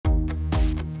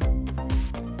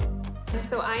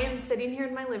So I am sitting here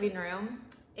in my living room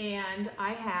and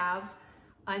I have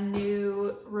a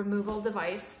new removal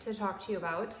device to talk to you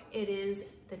about. It is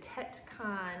the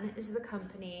Tetcon is the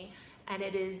company, and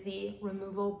it is the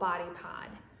removal body pod.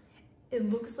 It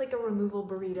looks like a removal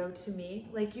burrito to me.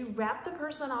 Like you wrap the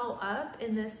person all up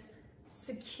in this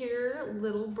secure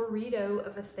little burrito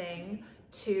of a thing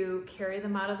to carry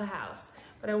them out of the house.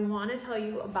 But I want to tell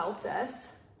you about this.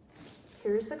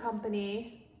 Here's the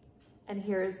company and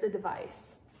here's the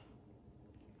device.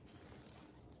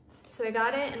 So I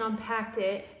got it and unpacked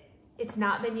it. It's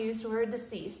not been used or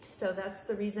deceased, so that's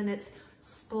the reason it's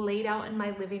splayed out in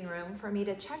my living room for me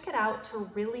to check it out, to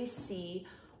really see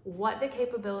what the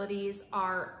capabilities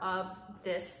are of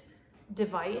this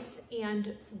device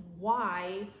and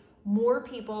why more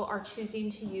people are choosing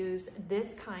to use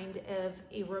this kind of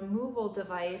a removal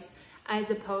device as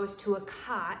opposed to a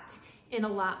cot in a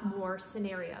lot more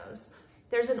scenarios.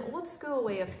 There's an old school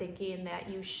way of thinking that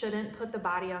you shouldn't put the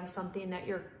body on something that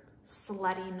you're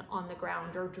sledding on the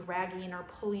ground or dragging or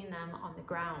pulling them on the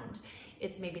ground.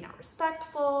 It's maybe not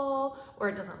respectful or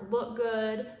it doesn't look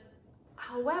good.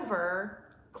 However,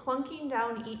 clunking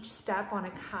down each step on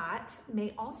a cot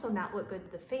may also not look good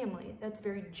to the family. That's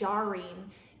very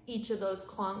jarring, each of those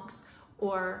clunks.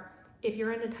 Or if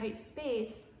you're in a tight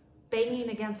space, banging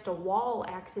against a wall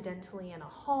accidentally in a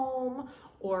home,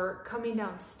 or coming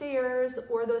downstairs,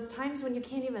 or those times when you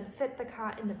can't even fit the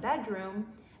cot in the bedroom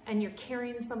and you're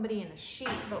carrying somebody in a sheet.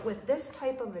 But with this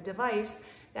type of a device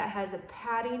that has a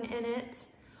padding in it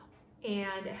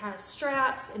and it has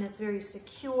straps and it's very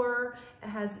secure, it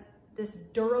has this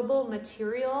durable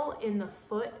material in the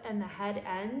foot and the head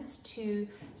ends to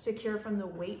secure from the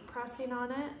weight pressing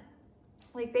on it.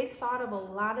 Like they've thought of a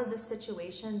lot of the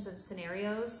situations and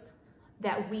scenarios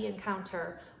that we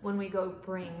encounter when we go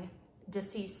bring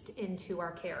deceased into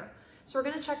our care. So we're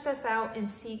gonna check this out and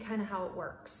see kind of how it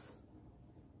works.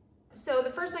 So the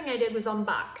first thing I did was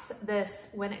unbox this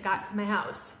when it got to my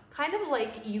house. Kind of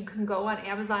like you can go on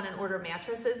Amazon and order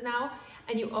mattresses now,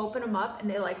 and you open them up and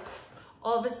they're like,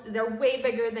 they're way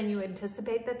bigger than you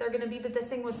anticipate that they're gonna be, but this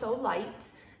thing was so light,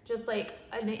 just like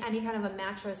any kind of a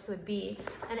mattress would be.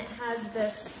 And it has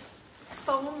this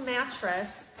foam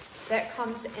mattress that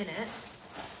comes in it.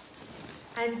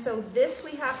 And so this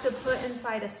we have to put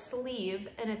inside a sleeve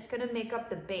and it's gonna make up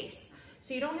the base.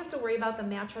 So you don't have to worry about the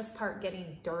mattress part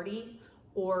getting dirty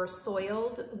or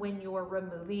soiled when you're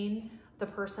removing the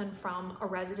person from a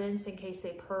residence in case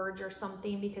they purge or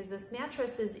something, because this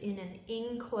mattress is in an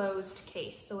enclosed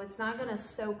case. So it's not gonna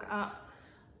soak up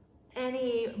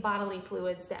any bodily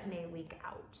fluids that may leak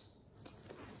out.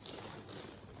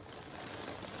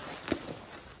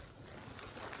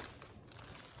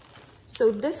 So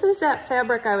this is that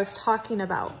fabric I was talking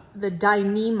about, the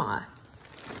Dyneema.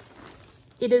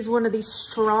 It is one of the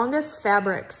strongest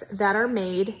fabrics that are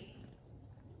made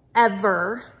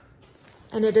ever.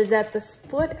 And it is at this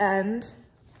foot end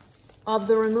of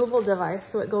the removal device,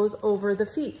 so it goes over the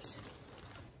feet.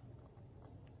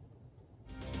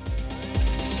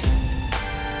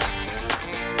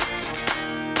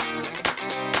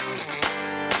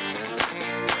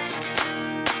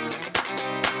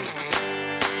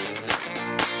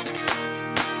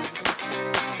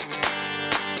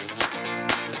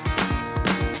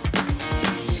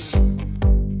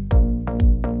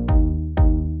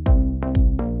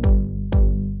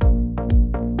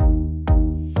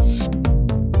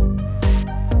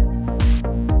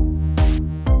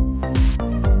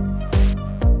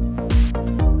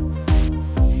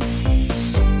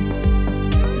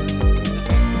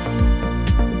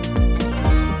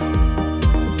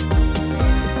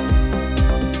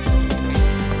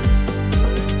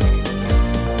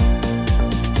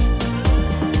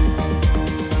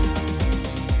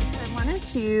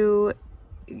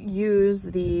 Use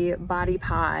the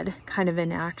Bodypod kind of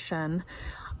in action,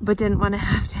 but didn't want to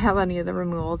have any of the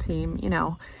removal team, you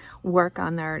know, work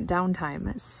on their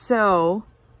downtime. So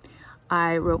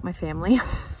I wrote my family,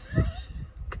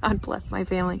 God bless my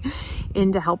family,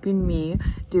 into helping me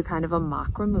do kind of a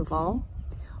mock removal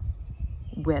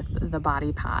with the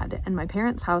Bodypod. And my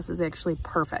parents' house is actually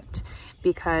perfect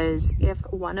because if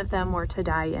one of them were to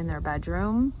die in their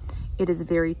bedroom, it is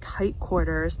very tight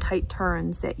quarters, tight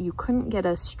turns that you couldn't get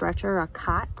a stretcher, a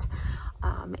cot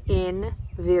in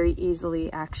very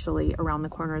easily actually around the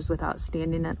corners without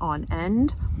standing it on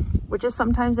end, which is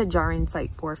sometimes a jarring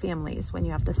sight for families when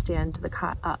you have to stand the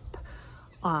cot up,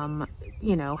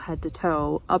 you know, head to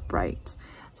toe upright.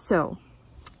 So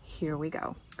here we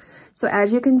go. So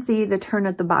as you can see, the turn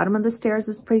at the bottom of the stairs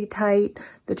is pretty tight.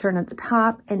 The turn at the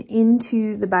top and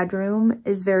into the bedroom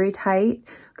is very tight.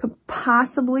 Could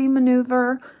possibly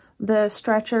maneuver the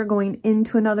stretcher going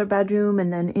into another bedroom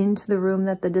and then into the room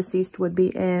that the deceased would be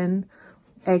in,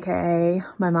 aka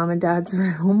my mom and dad's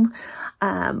room.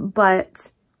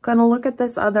 But gonna look at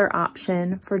this other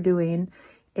option for doing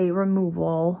a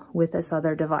removal with this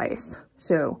other device.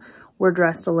 So we're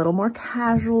dressed a little more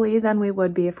casually than we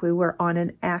would be if we were on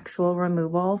an actual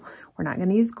removal. We're not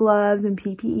gonna use gloves and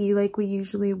PPE like we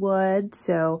usually would,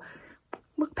 so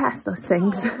look past those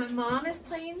things. Oh, my mom is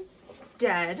playing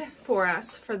dead for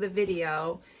us for the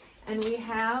video, and we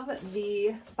have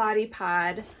the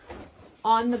Bodypod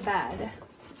on the bed.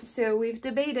 So we've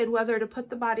debated whether to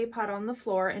put the Bodypod on the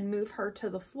floor and move her to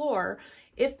the floor.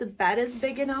 If the bed is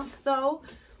big enough though,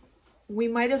 we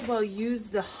might as well use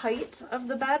the height of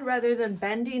the bed rather than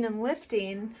bending and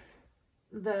lifting.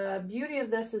 The beauty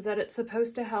of this is that it's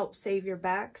supposed to help save your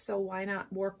back, so why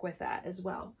not work with that as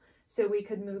well? So we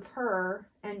could move her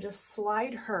and just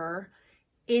slide her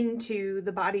into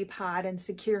the Bodypod and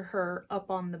secure her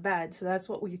up on the bed. So that's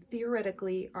what we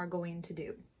theoretically are going to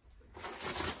do.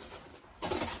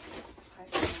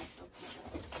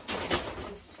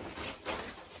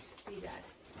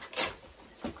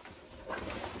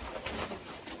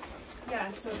 Yeah,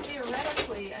 so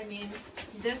theoretically, I mean,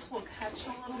 this will catch a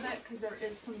little bit because there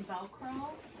is some Velcro.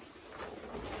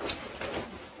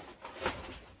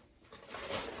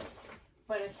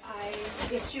 But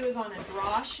if she was on a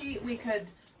draw sheet, we could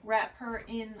wrap her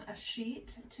in a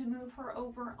sheet to move her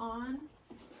over on.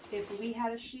 If we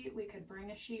had a sheet, we could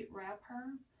bring a sheet, wrap her.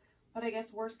 But I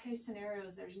guess worst case scenario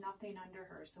is there's nothing under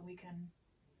her, so we can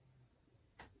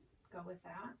go with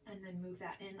that and then move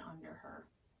that in under her.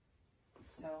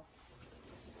 So,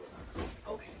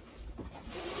 okay.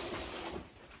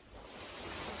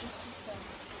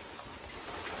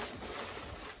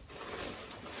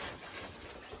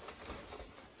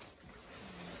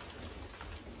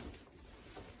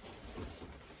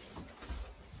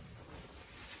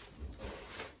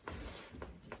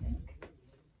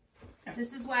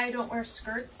 This is why I don't wear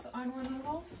skirts on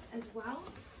removals as well.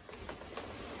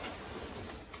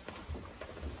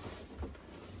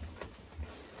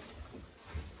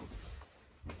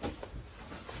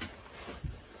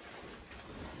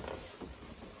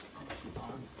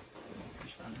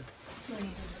 We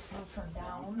need to just move her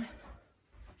down.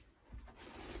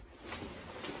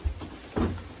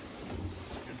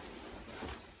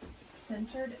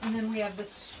 Centered, and then we have the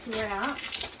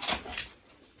straps.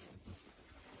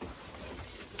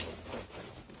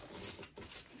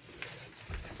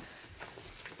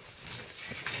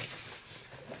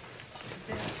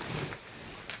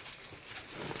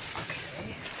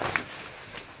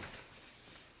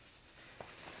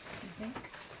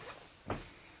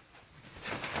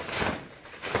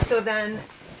 So then,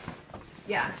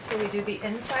 yeah, so we do the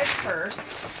inside first.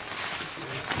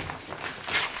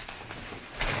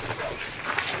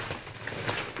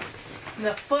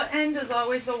 The foot end is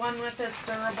always the one with this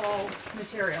durable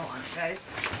material on it,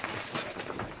 guys.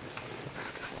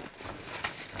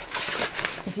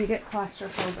 If you get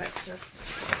claustrophobic, just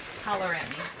holler at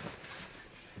me.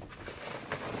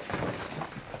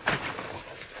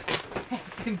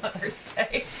 Happy Mother's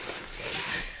Day.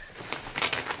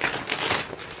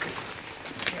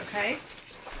 Okay,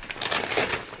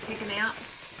 let's take a nap.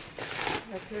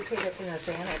 I feel like it's an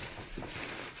advantage.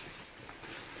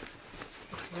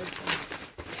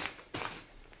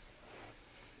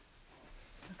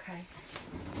 Okay.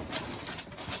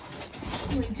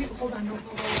 We do, hold on, don't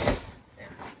hold on.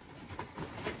 There.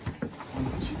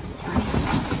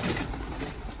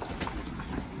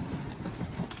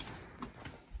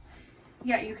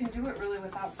 Yeah, you can do it really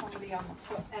without somebody on the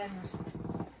foot end.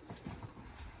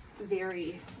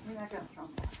 Very.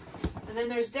 And then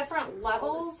there's different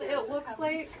levels, it looks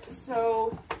like.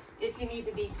 So if you need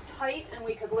to be tight, and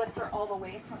we could lift her all the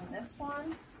way from this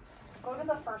one, go to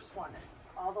the first one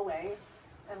all the way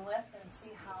and lift and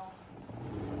see how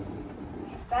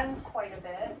it bends quite a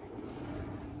bit.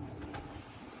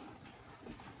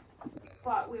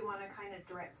 But we want to kind of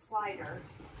slide her,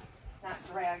 not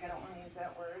drag. I don't want to use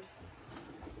that word.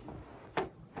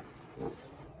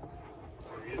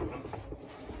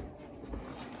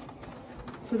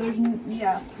 So there's,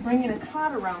 yeah, bringing a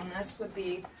cot around this would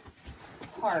be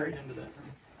hard.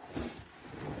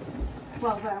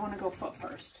 Well, but I want to go foot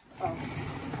first. Oh.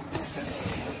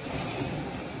 Okay.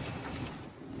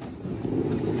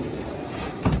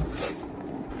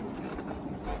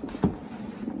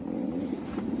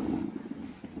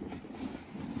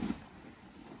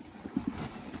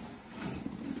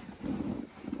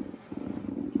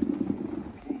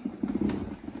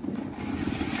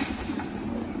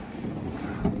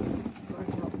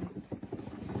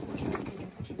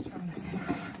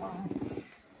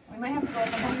 might have to go up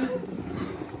and down.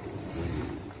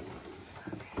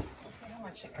 Okay, let's see how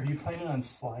much it Are you planning on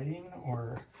sliding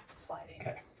or? sliding.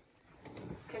 Okay.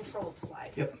 Controlled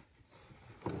slide. Yep.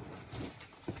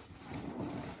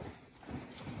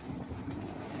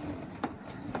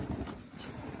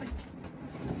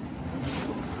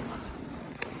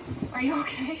 Are you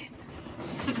okay?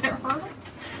 Does it hurt?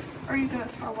 Or are you gonna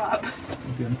throw up?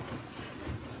 Good.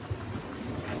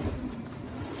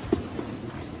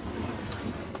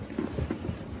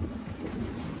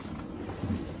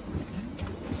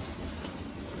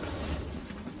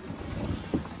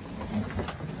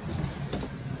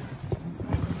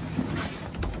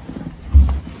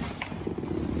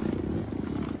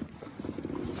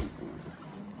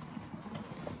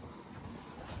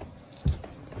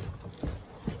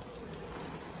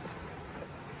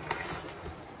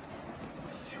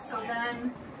 So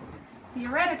then,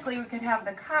 theoretically, we could have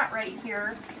the cot right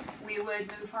here. We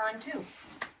would move her on too.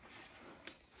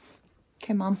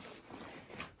 Okay, Mom.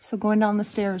 So going down the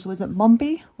stairs, was it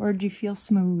bumpy or did you feel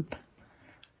smooth?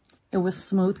 It was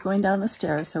smooth going down the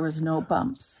stairs. There was no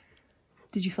bumps.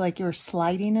 Did you feel like you were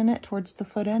sliding in it towards the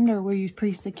foot end, or were you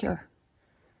pretty secure?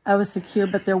 I was secure,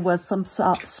 but there was some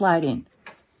sliding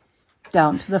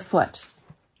down to the foot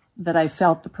that I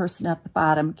felt the person at the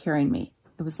bottom carrying me.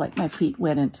 It was like my feet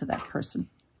went into that person.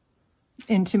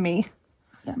 Into me?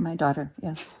 Yeah, my daughter,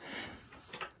 yes.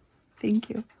 Thank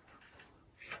you.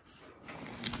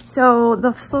 So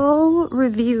the full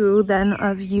review then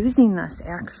of using this,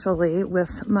 actually,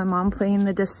 with my mom playing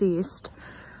the deceased,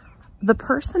 the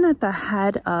person at the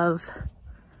head of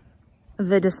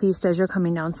the deceased as you're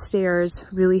coming downstairs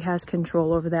really has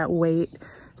control over that weight.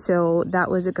 So that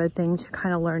was a good thing to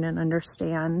kind of learn and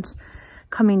understand.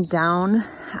 Coming down,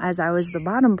 as I was the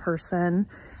bottom person,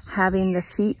 having the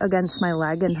feet against my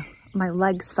leg, and my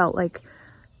legs felt like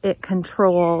it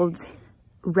controlled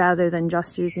rather than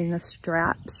just using the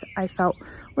straps. I felt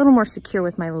a little more secure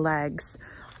with my legs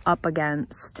up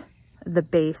against the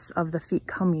base of the feet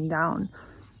coming down.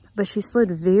 But she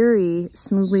slid very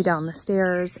smoothly down the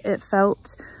stairs. It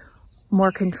felt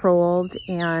more controlled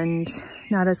and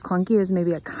not as clunky as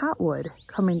maybe a cot would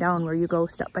coming down, where you go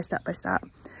step by step by step.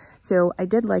 So I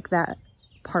did like that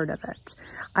part of it.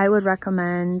 I would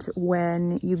recommend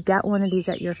when you get one of these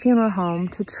at your funeral home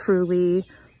to truly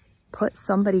put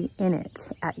somebody in it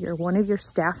at one of your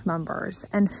staff members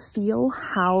and feel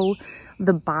how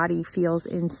the body feels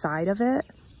inside of it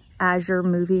as you're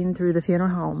moving through the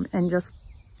funeral home, and just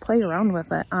play around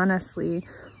with it. Honestly,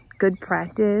 good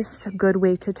practice, good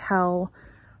way to tell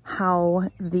how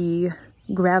the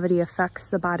gravity affects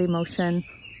the body motion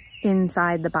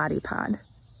inside the body pod.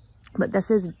 But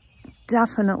this is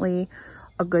definitely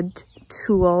a good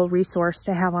tool, resource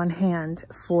to have on hand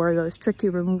for those tricky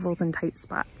removals and tight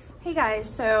spots. Hey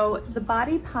guys, so the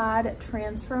Bodypod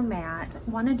Transfer Mat,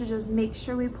 wanted to just make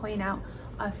sure we point out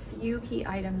a few key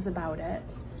items about it.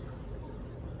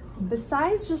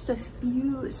 Besides just a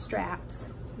few straps,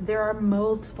 there are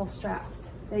multiple straps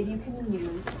that you can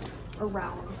use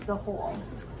around the hole.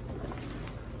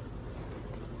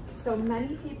 So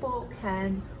many people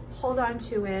can hold on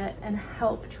to it and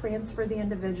help transfer the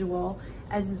individual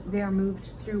as they're moved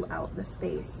throughout the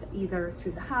space, either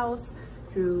through the house,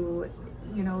 through,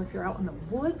 you know, if you're out in the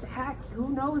woods, heck, who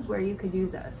knows where you could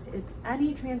use this. It's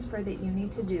any transfer that you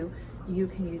need to do, you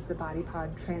can use the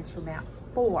Bodypod Transfer Mat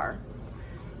for.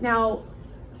 Now,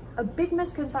 a big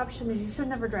misconception is you should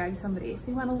never drag somebody, so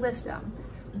you want to lift them.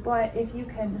 But if you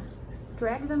can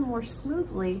drag them more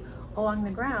smoothly along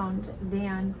the ground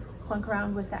than clunk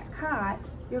around with that cot,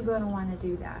 you're going to want to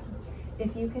do that.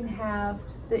 If you can have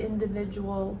the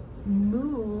individual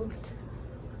moved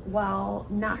while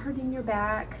not hurting your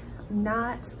back,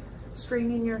 not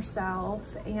straining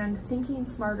yourself, and thinking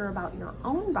smarter about your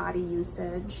own body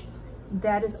usage,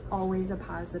 that is always a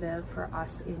positive for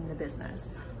us in the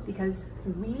business, because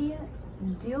we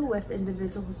deal with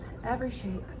individuals every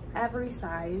shape, every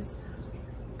size.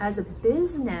 As a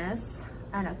business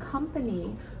and a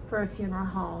company for a funeral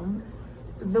home,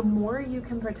 the more you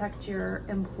can protect your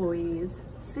employees'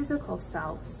 physical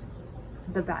selves,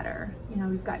 the better. You know,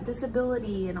 we've got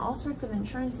disability and all sorts of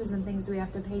insurances and things we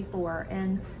have to pay for,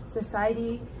 and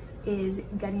society is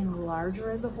getting larger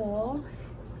as a whole,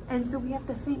 and so we have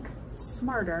to think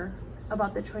smarter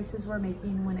about the choices we're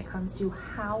making when it comes to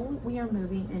how we are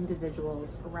moving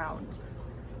individuals around.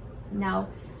 Now,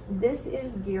 this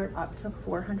is geared up to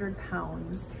 400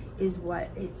 pounds is what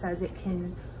it says it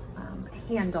can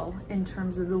handle in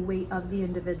terms of the weight of the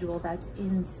individual that's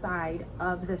inside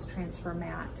of this transfer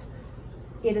mat.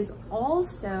 It is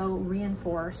also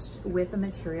reinforced with a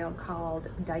material called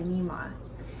Dyneema.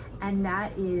 and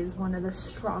that is one of the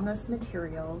strongest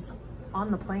materials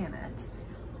on the planet.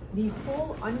 The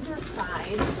whole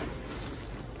underside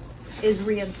is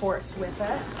reinforced with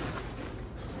it,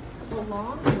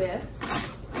 along with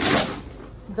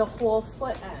the whole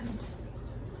foot end.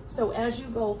 So as you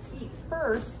go feet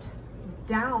first,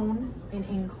 down an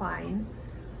incline,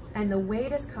 and the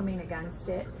weight is coming against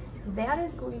it, that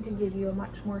is going to give you a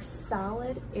much more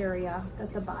solid area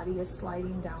that the body is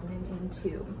sliding down and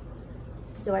into.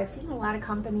 So I've seen a lot of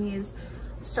companies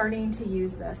starting to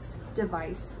use this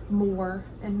device more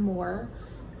and more.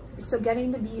 So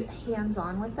getting to be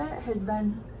hands-on with it has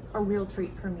been a real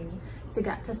treat for me, to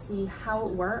get to see how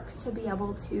it works, to be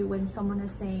able to, when someone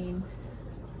is saying,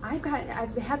 I've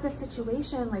had this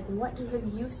situation, like, what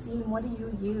have you seen? What do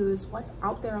you use? What's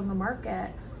out there on the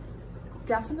market?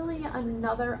 Definitely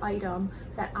another item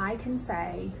that I can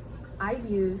say I've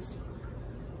used,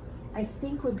 I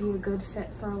think would be a good fit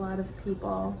for a lot of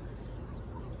people,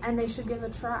 and they should give a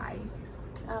try.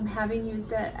 Having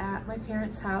used it at my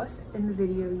parents' house in the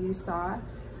video you saw,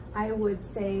 I would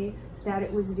say that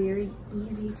it was very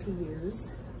easy to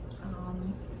use.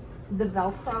 The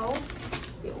Velcro,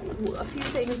 a few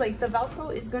things, like the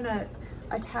Velcro is gonna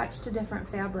attach to different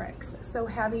fabrics. So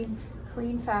having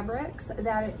clean fabrics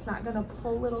that it's not gonna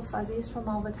pull little fuzzies from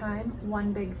all the time,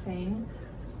 one big thing.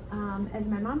 As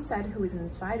my mom said, who was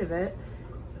inside of it,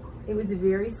 it was a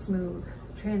very smooth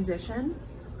transition.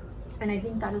 And I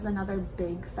think that is another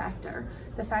big factor.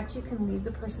 The fact you can leave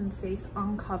the person's face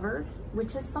uncovered,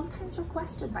 which is sometimes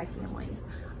requested by families,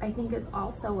 I think is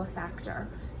also a factor.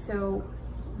 So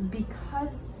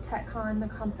because Tetcon, the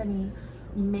company,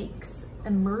 makes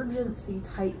emergency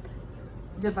type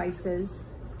devices,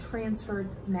 transfer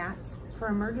mats for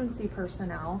emergency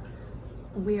personnel,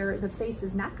 where the face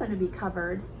is not going to be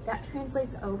covered, that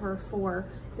translates over for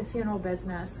the funeral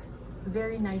business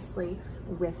very nicely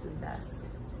with this.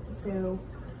 So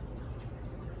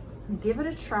give it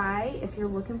a try if you're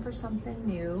looking for something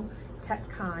new.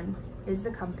 Tetcon is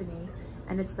the company,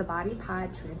 and it's the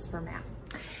Bodypod Transfer Mat.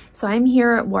 So I'm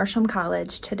here at Worsham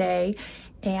College today,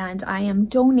 and I am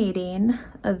donating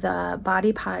the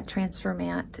Bodypod Transfer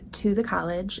Mat to the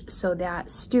college so that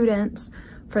students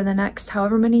for the next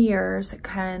however many years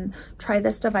can try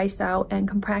this device out and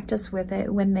can practice with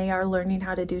it when they are learning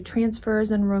how to do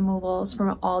transfers and removals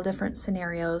from all different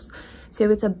scenarios. So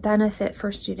it's a benefit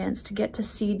for students to get to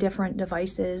see different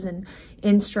devices and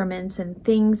instruments and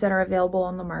things that are available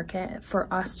on the market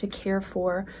for us to care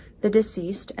for the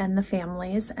deceased and the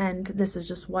families. And this is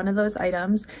just one of those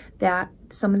items that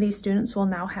some of these students will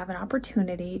now have an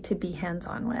opportunity to be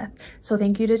hands-on with. So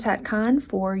thank you to Tetcon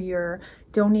for your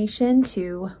donation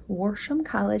to Worsham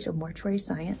College of Mortuary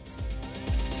Science.